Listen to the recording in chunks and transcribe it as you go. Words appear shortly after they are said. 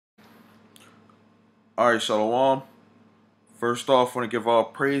Alright, Shalom. First off, I want to give all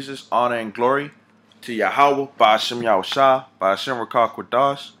praises, honor, and glory to Yahweh, Ba'ashem Yahushua, Ba'ashem Rakah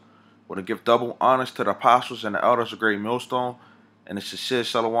Quadash. I want to give double honors to the apostles and the elders of Great Millstone, and a sincere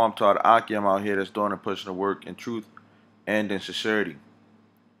Shalom to all the Akim out here that's doing and pushing the work in truth and in sincerity.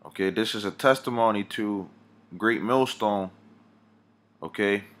 Okay, this is a testimony to Great Millstone.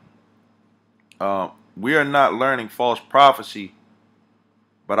 Okay, we are not learning false prophecy,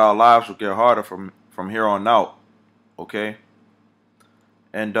 but our lives will get harder from here on out. Okay,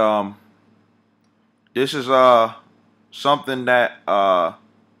 and this is something that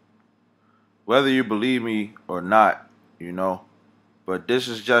whether you believe me or not, but this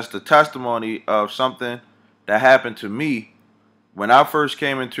is just a testimony of something that happened to me when I first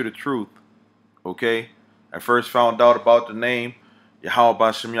came into the truth. Okay, I first found out about the name Yahweh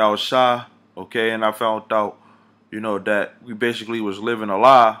Ba'ashem Yahushua. Okay, and I found out, that we basically was living a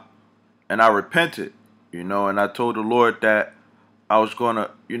lie, and I repented. And I told the Lord that I was going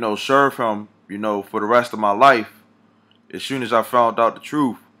to, serve him, for the rest of my life as soon as I found out the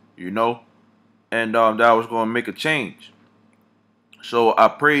truth, and that I was going to make a change. So I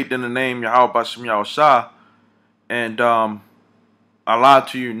prayed in the name Yahweh Ba'ashem Yahushua, and I lied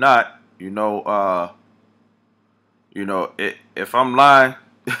to you not, if I'm lying,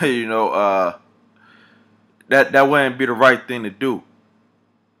 that wouldn't be the right thing to do.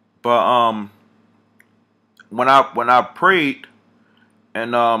 But when I prayed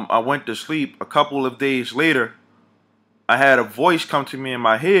and I went to sleep, a couple of days later, I had a voice come to me in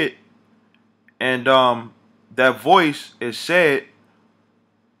my head, and that voice is said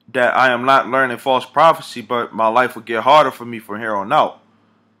that I am not learning false prophecy, but my life will get harder for me from here on out.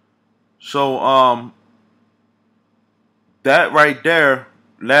 So that right there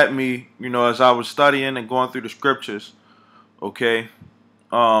led me, as I was studying and going through the scriptures. Okay,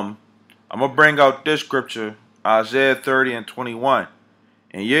 I'm gonna bring out this scripture, Isaiah 30:21.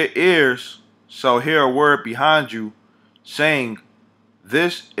 And your ears shall hear a word behind you, saying,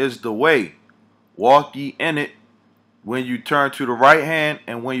 "This is the way, walk ye in it, when you turn to the right hand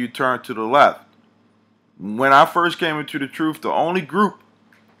and when you turn to the left." When I first came into the truth, the only group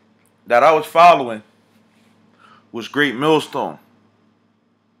that I was following was Great Millstone.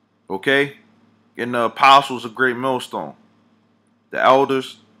 Okay? And the apostles of Great Millstone. The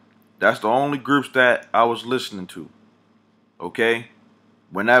elders, that's the only groups that I was listening to. Okay?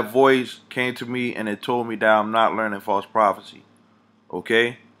 When that voice came to me and it told me that I'm not learning false prophecy.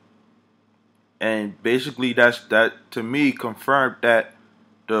 Okay? And basically that to me confirmed that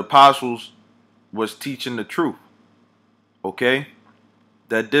the apostles was teaching the truth. Okay?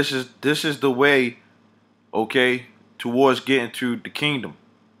 That this is the way, okay, towards getting to the kingdom.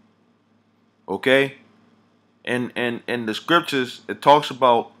 Okay? And in the scriptures it talks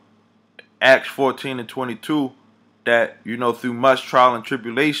about Acts 14:22 that, through much trial and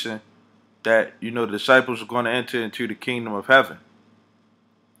tribulation, that, the disciples are going to enter into the kingdom of heaven.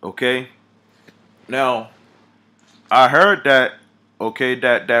 Okay? Now, I heard that, okay,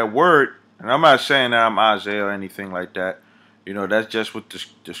 that word, and I'm not saying that I'm Isaiah or anything like that. That's just what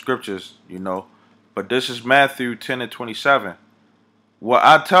the scriptures, But this is Matthew 10:27. "What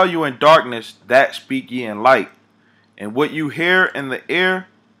I tell you in darkness, that speak ye in light. And what you hear in the air,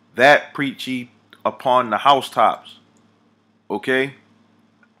 that preach ye upon the housetops." Okay?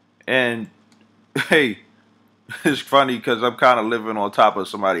 And, hey, it's funny because I'm kind of living on top of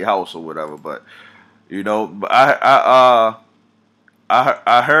somebody's house or whatever, but, but I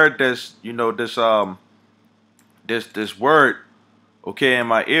heard this, this word, okay, in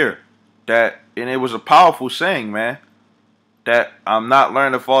my ear, and it was a powerful saying, man, that I'm not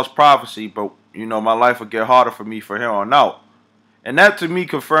learning false prophecy, but, my life will get harder for me from here on out. And that to me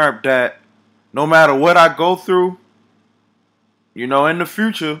confirmed that no matter what I go through, in the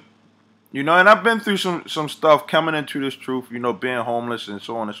future, and I've been through some stuff coming into this truth, being homeless and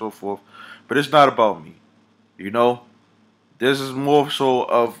so on and so forth, but it's not about me, This is more so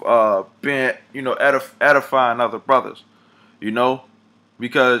of being, edifying other brothers,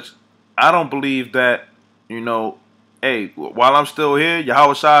 because I don't believe that, hey, while I'm still here,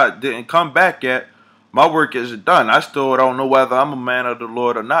 Yahweh didn't come back yet. My work isn't done. I still don't know whether I'm a man of the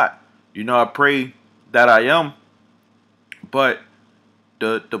Lord or not. I pray that I am. But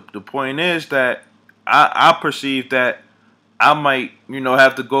the point is that I perceive that I might,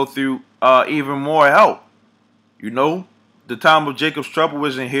 have to go through even more help. The time of Jacob's trouble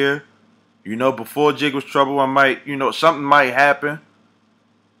isn't here. Before Jacob's trouble, I might, something might happen.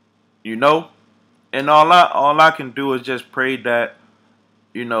 And all I can do is just pray that,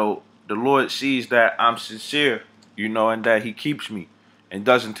 the Lord sees that I'm sincere, and that he keeps me and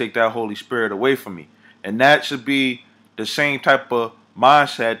doesn't take that Holy Spirit away from me. And that should be the same type of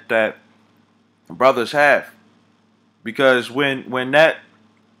mindset that brothers have. Because when that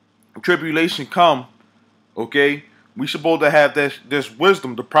tribulation come, okay, we supposed to have this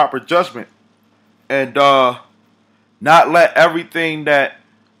wisdom, the proper judgment, and not let everything that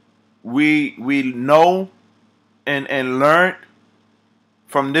we know and learned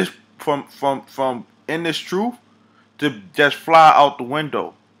from this from in this truth to just fly out the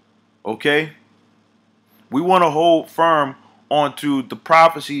window. Okay, we want to hold firm onto the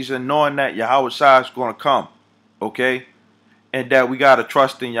prophecies and knowing that Yahweh Shai is going to come. Okay, and that we got to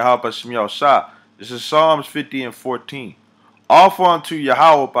trust in Yahweh B'Shem Shai. This is Psalms 50 and 14. Offer unto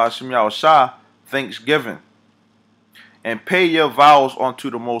Yahweh B'Shem Shai thanksgiving, and pay your vows unto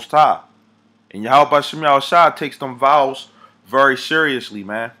the Most High. And Yahweh B'Shem Shai takes them vows very seriously,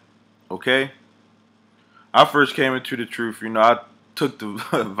 man. Okay? I first came into the truth, I took the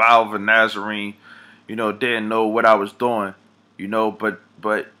vow of a Nazarene, didn't know what I was doing,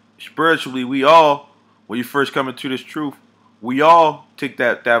 but spiritually we all, when you first come into this truth, we all take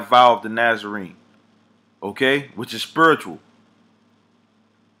that vow of the Nazarene, okay, which is spiritual,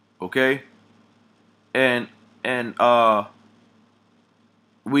 okay, and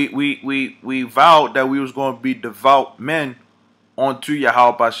we vowed that we was going to be devout men unto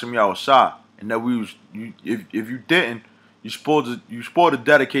Yahweh B'Shem Yahushua, and that we was if you didn't, you supposed to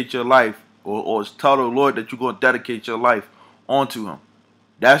dedicate your life or tell the Lord that you're going to dedicate your life onto Him.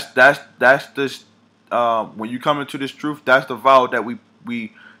 That's this. When you come into this truth, that's the vow that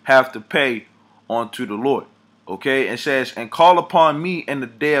we have to pay onto the Lord. Okay, it says, and call upon me in the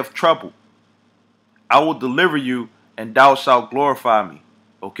day of trouble. I will deliver you, and thou shalt glorify me.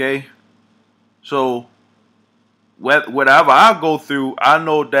 Okay, so whatever I go through, I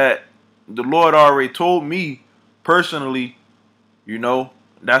know that the Lord already told me personally.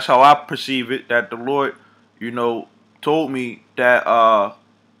 That's how I perceive it. That the Lord, told me that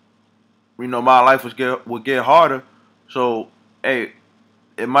my life would get harder. So, hey,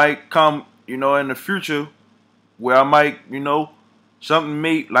 it might come, in the future where I might, something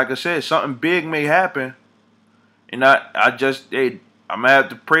may, like I said, something big may happen, and I just, hey, I'm gonna have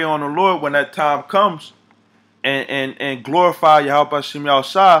to pray on the Lord when that time comes, and glorify Yahweh B'Shem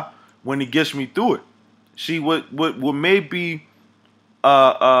Yahushua when He gets me through it. See what may be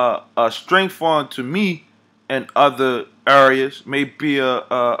a strength unto me in other areas may be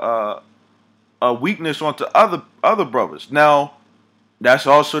a weakness onto other brothers. Now, that's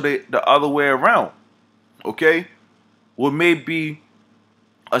also the other way around. Okay, what may be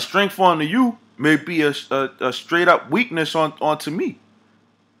a strength onto you may be a straight up weakness onto me.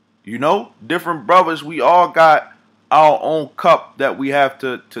 Different brothers, we all got our own cup that we have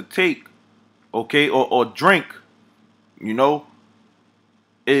to take, okay, or drink.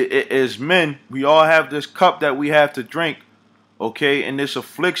 As men, we all have this cup that we have to drink, okay, and this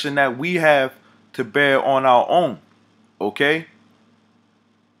affliction that we have to bear on our own, okay.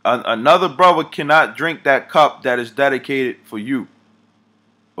 Another brother cannot drink that cup that is dedicated for you,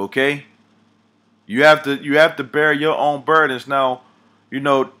 okay. You have to bear your own burdens. Now,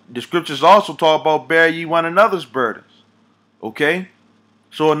 the scriptures also talk about bear ye one another's burdens, okay.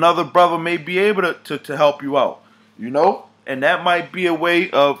 So another brother may be able to help you out, and that might be a way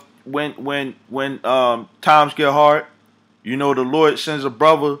of when times get hard, the Lord sends a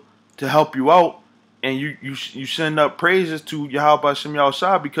brother to help you out, and you send up praises to Yahweh B'Shem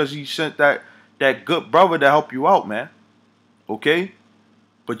Yahushua because He sent that good brother to help you out, man. Okay,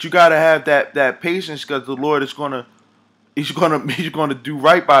 but you gotta have that patience because the Lord is He's gonna do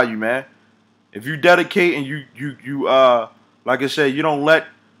right by you, man. If you dedicate and you like I said, you don't let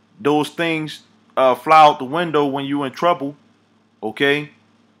those things fly out the window when you're in trouble, okay?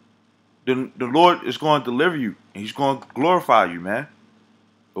 Then the Lord is going to deliver you, and He's going to glorify you, man.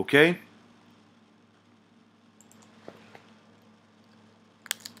 Okay?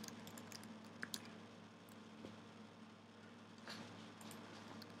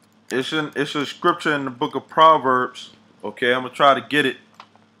 It's a scripture in the book of Proverbs. Okay, I'm gonna try to get it.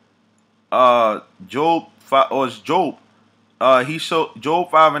 Job 5, or it's Job.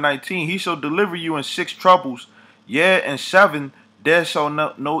 Job 5:19. He shall deliver you in 6 troubles, yea, and 7 there shall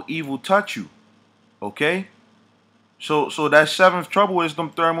no evil touch you. Okay, so that 7th trouble is them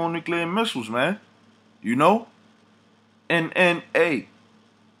thermonuclear missiles, man. And hey,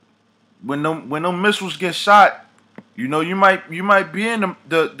 when them missiles get shot, you might be in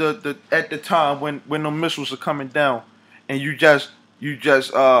the at the time when them missiles are coming down, and you just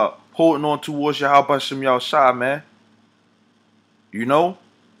holding on towards your Yahweh B'Shem Yahushua, man.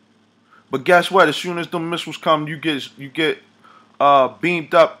 But guess what? As soon as the missiles come, you get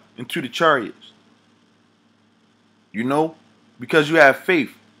beamed up into the chariots. You know, because you have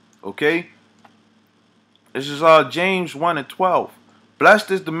faith. Okay. This is James 1 and 12.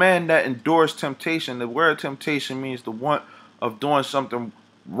 Blessed is the man that endures temptation. The word temptation means the want of doing something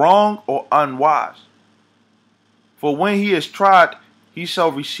wrong or unwise. For when he is tried, he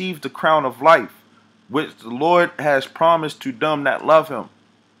shall receive the crown of life, which the Lord has promised to them that love him.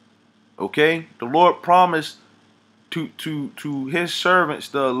 Okay? The Lord promised to his servants,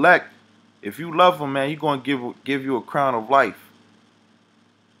 the elect, if you love him, man, he's going to give you a crown of life.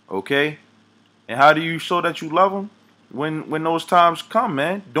 Okay? And how do you show that you love him? When those times come,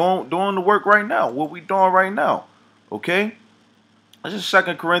 man. Doing the work right now. What we doing right now. Okay? This is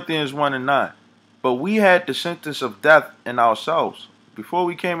 2 Corinthians 1 and 9. But we had the sentence of death in ourselves. Before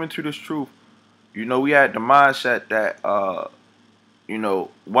we came into this truth, we had the mindset that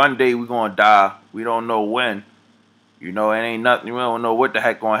one day we're gonna die. We don't know when. It ain't nothing. We don't know what the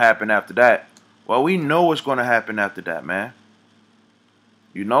heck gonna happen after that. Well, we know what's gonna happen after that, man.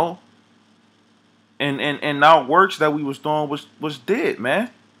 And our works that we was doing was dead, man.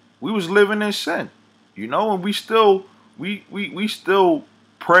 We was living in sin. And we still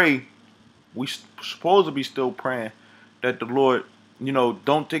pray. We supposed to be still praying that the Lord,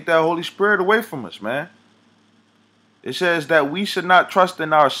 don't take that Holy Spirit away from us, man. It says that we should not trust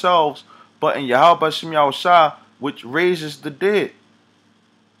in ourselves, but in Yahweh Bashem Yahushua, which raises the dead,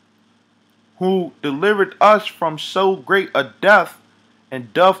 who delivered us from so great a death,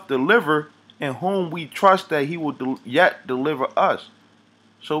 and doth deliver, in whom we trust that he will yet deliver us.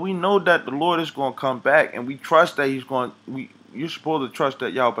 So we know that the Lord is going to come back, and we trust that he's going. You're supposed to trust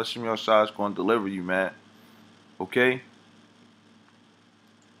that Yahweh Bashem Yahushua is going to deliver you, man. Okay.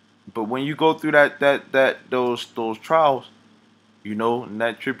 But when you go through those trials, and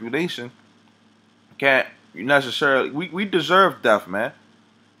that tribulation, can't necessarily. We deserve death, man,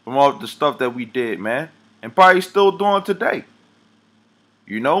 from all the stuff that we did, man, and probably still doing today.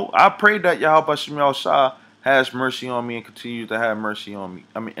 I pray that Yahweh Bashem Yahushua has mercy on me and continue to have mercy on me.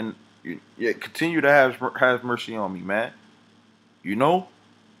 Continue to have mercy on me, man.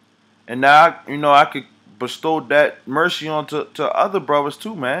 And now I could bestow that mercy on to other brothers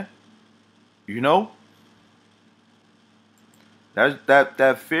too, man.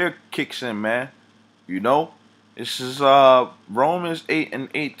 That fear kicks in, man. This is Romans 8 and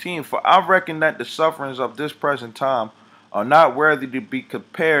 18. For I reckon that the sufferings of this present time are not worthy to be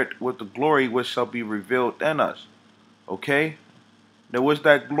compared with the glory which shall be revealed in us. Okay? There was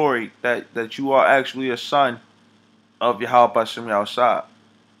that glory that you are actually a son of Yahweh Bashem Yahushua.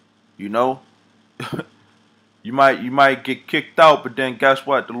 You might get kicked out, but then guess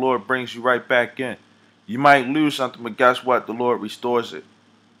what? The Lord brings you right back in. You might lose something, but guess what? The Lord restores it.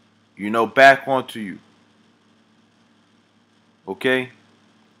 Back onto you. Okay?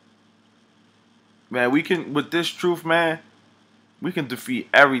 Man, we can, with this truth, man, we can defeat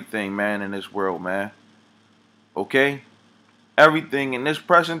everything, man, in this world, man. Okay? Everything in this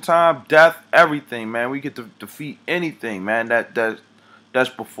present time, death, everything, man. We get to defeat anything, man, that's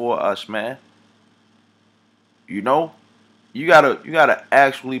before us, man. You gotta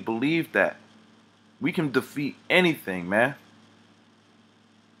actually believe that. We can defeat anything, man.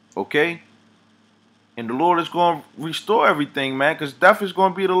 Okay? And the Lord is going to restore everything, man, because death is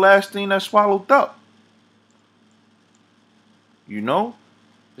going to be the last thing that's swallowed up.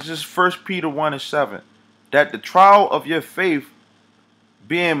 This is 1 Peter 1 and 7. That the trial of your faith,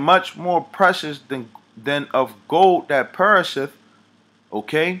 being much more precious than of gold that perisheth,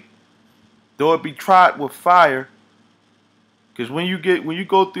 okay, though it be tried with fire. Because when you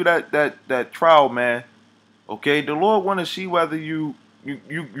go through that trial, man, okay, the Lord want to see whether you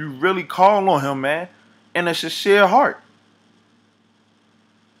really call on him, man, in a sincere heart.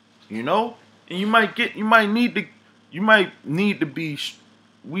 And you might need to be.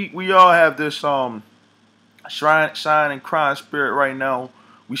 We all have this shine and crying spirit right now.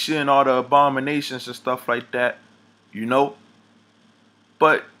 We seeing all the abominations and stuff like that,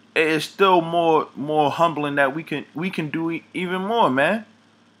 But it's still more humbling that we can do even more, man.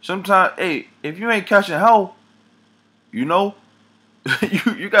 Sometimes, hey, if you ain't catching hell, you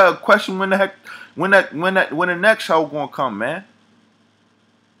gotta question when the next hell gonna come, man.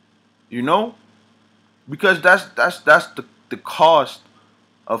 Because that's the cost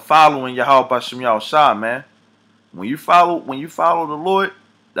of following Yahweh Bashem Yahushua, man. When you follow the Lord,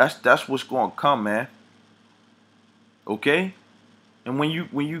 that's what's gonna come, man. Okay? And when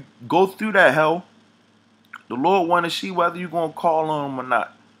you go through that hell, the Lord want to see whether you're gonna call on him or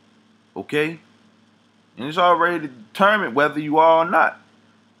not. Okay? And it's already determined whether you are or not.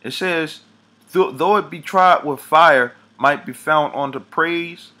 It says, though it be tried with fire, might be found unto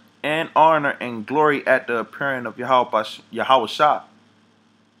praise and honor and glory at the appearing of Yahweh Shah.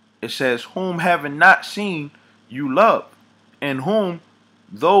 It says, whom having not seen you love, and whom,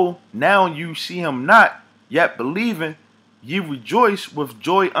 though now you see him not, yet believing, ye rejoice with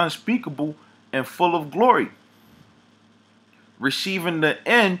joy unspeakable and full of glory, receiving the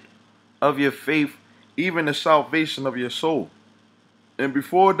end of your faith, even the salvation of your soul. And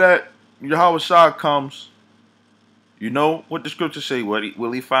before that, Yahweh Shah comes, you know what the scriptures say,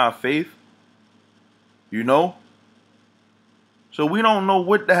 will he find faith? You know? So we don't know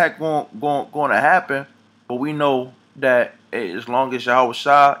what the heck going to happen, but we know that hey, as long as Yahweh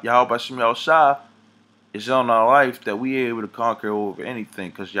Shah is on our life, that we able to conquer over anything,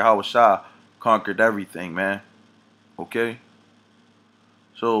 because Yahweh Shah conquered everything, man. Okay?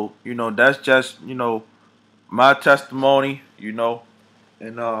 So, you know, that's just, you know, my testimony, you know,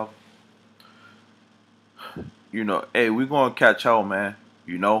 and you know, hey, we gonna catch hell, man,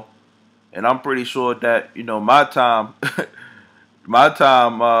 you know. And I'm pretty sure that, you know, my time my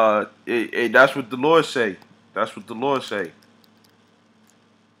time, that's what the Lord say. That's what the Lord say.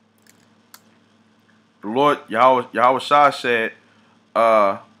 The Lord Yahweh Shah said,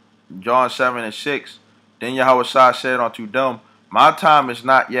 uh, John 7:6. Then Yahweh Shah said unto them, my time is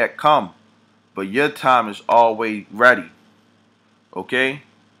not yet come, but your time is always ready. Okay?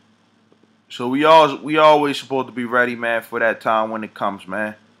 So we always supposed to be ready, man, for that time when it comes,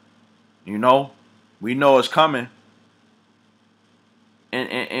 man. You know? We know it's coming.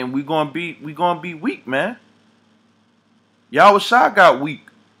 And we gonna be weak, man. Yahweh Shah got weak.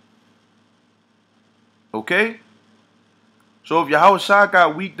 Okay? So if Yahweh Shah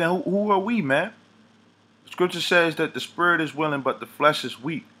got weak, then who are we, man? Scripture says that the spirit is willing, but the flesh is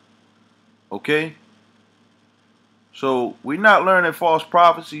weak. Okay? So we're not learning false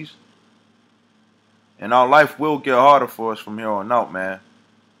prophecies, and our life will get harder for us from here on out, man.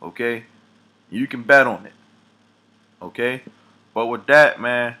 Okay? You can bet on it. Okay? But with that,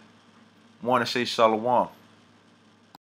 man, I want to say shalom.